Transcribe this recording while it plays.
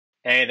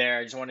Hey there,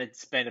 I just wanted to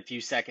spend a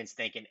few seconds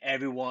thanking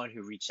everyone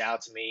who reached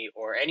out to me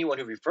or anyone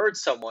who referred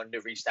someone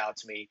who reached out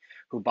to me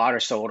who bought or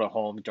sold a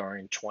home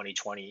during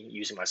 2020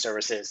 using my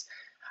services.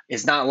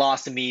 It's not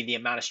lost to me the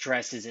amount of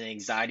stresses and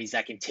anxieties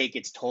that can take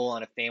its toll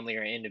on a family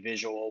or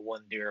individual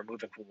when they're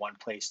moving from one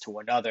place to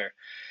another.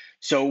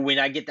 So when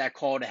I get that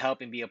call to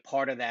help and be a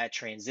part of that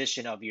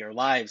transition of your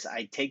lives,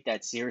 I take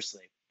that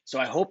seriously.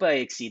 So I hope I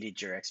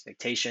exceeded your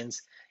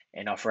expectations,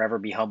 and I'll forever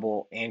be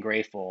humble and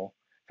grateful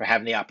for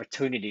having the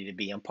opportunity to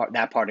be in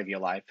that part of your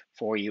life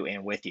for you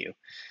and with you.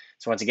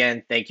 So once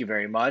again, thank you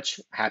very much.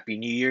 Happy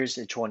New Year's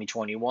in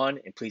 2021,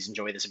 and please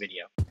enjoy this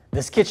video.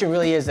 This kitchen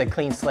really is a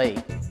clean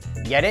slate.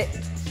 Get it?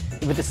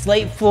 With the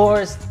slate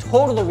floors,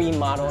 totally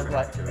remodeled,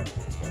 but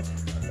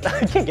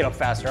I can't get up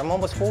faster. I'm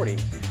almost 40.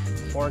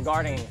 Or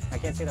gardening. I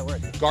can't say that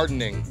word.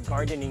 Gardening.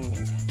 Gardening.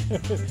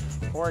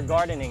 Or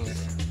gardening.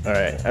 All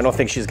right. I don't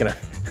think she's gonna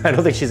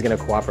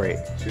cooperate.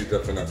 She's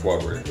definitely not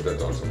cooperating with that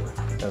dog somewhere.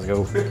 Let's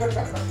go.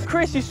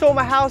 Chris, you sold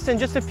my house in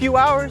just a few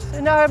hours,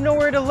 and now I have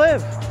nowhere to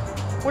live.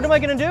 What am I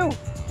gonna do?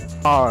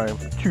 I'm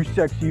too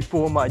sexy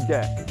for my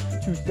deck.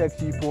 Too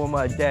sexy for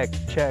my deck.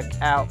 Check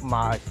out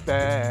my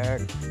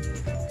spec.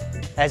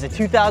 It has a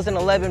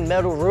 2011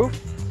 metal roof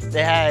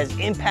that has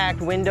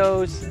impact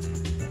windows,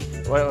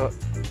 a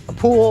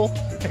pool.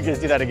 I'm gonna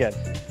do that again.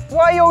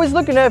 Why are you always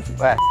looking at?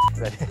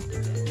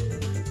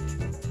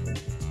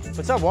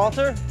 What's up,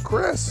 Walter?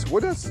 Chris,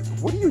 what are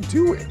you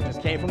doing?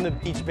 Just came from the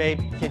beach, babe.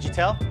 Can't you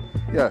tell?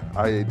 Yeah,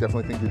 I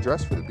definitely think you're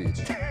dressed for the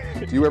beach.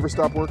 Do you ever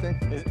stop working?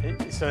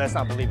 So that's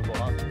not believable,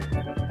 huh?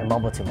 I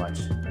mumble too much.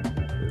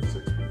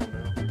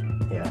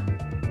 Yeah.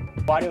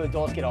 Why do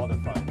adults get all the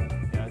fun?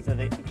 You know, so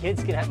the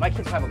kids can have, my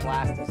kids have a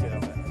blast to see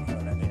them.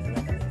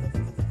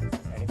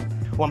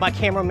 When my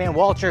cameraman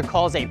Walter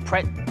calls a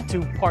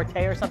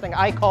pret-to-partay or something,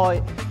 I call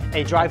it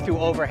a drive-through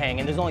overhang,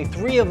 and there's only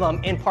 3 of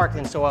them in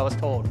Parkland, so I was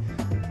told.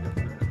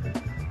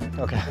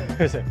 Okay,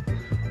 here's it.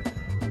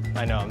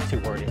 I know, I'm too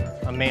wordy.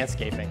 I'm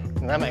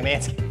manscaping. Not my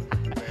manscaping.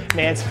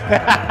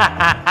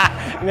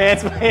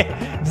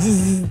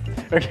 Mansplaining.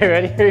 Okay,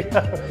 ready? Here we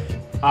go.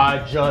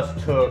 I just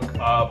took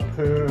a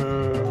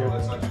poo.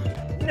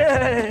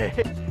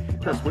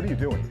 Chris, what are you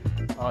doing?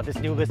 This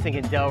new listing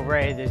in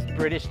Delray, this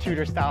British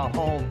Tudor-style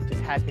home,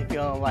 just has me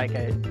feeling like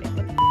a.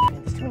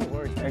 There's too many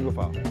words.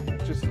 Anglophile.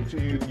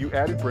 You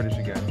added British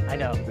again. I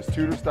know. This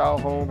Tudor-style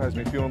home has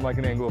me feeling like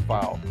an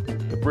Anglophile.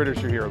 The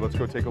British are here. Let's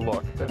go take a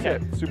look. That's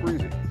it. Super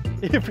easy.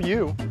 For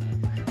you.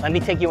 Let me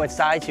take you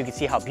inside so you can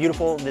see how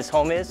beautiful this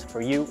home is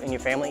for you and your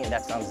family, and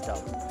that sounds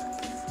dumb.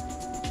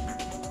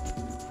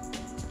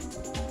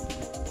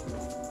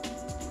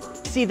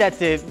 See that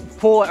the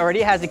pool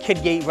already has a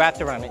kid gate wrapped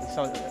around it,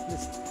 so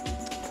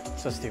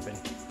it's so stupid.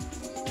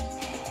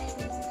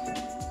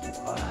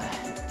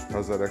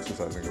 How's that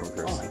exercising going,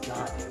 Chris? Oh my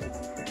God.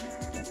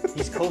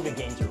 These COVID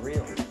games are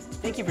real.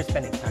 Thank you for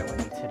spending time with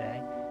me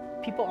today.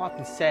 People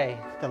often say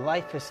the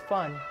life is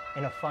fun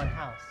in a fun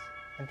house.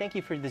 And thank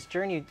you for this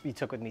journey you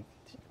took with me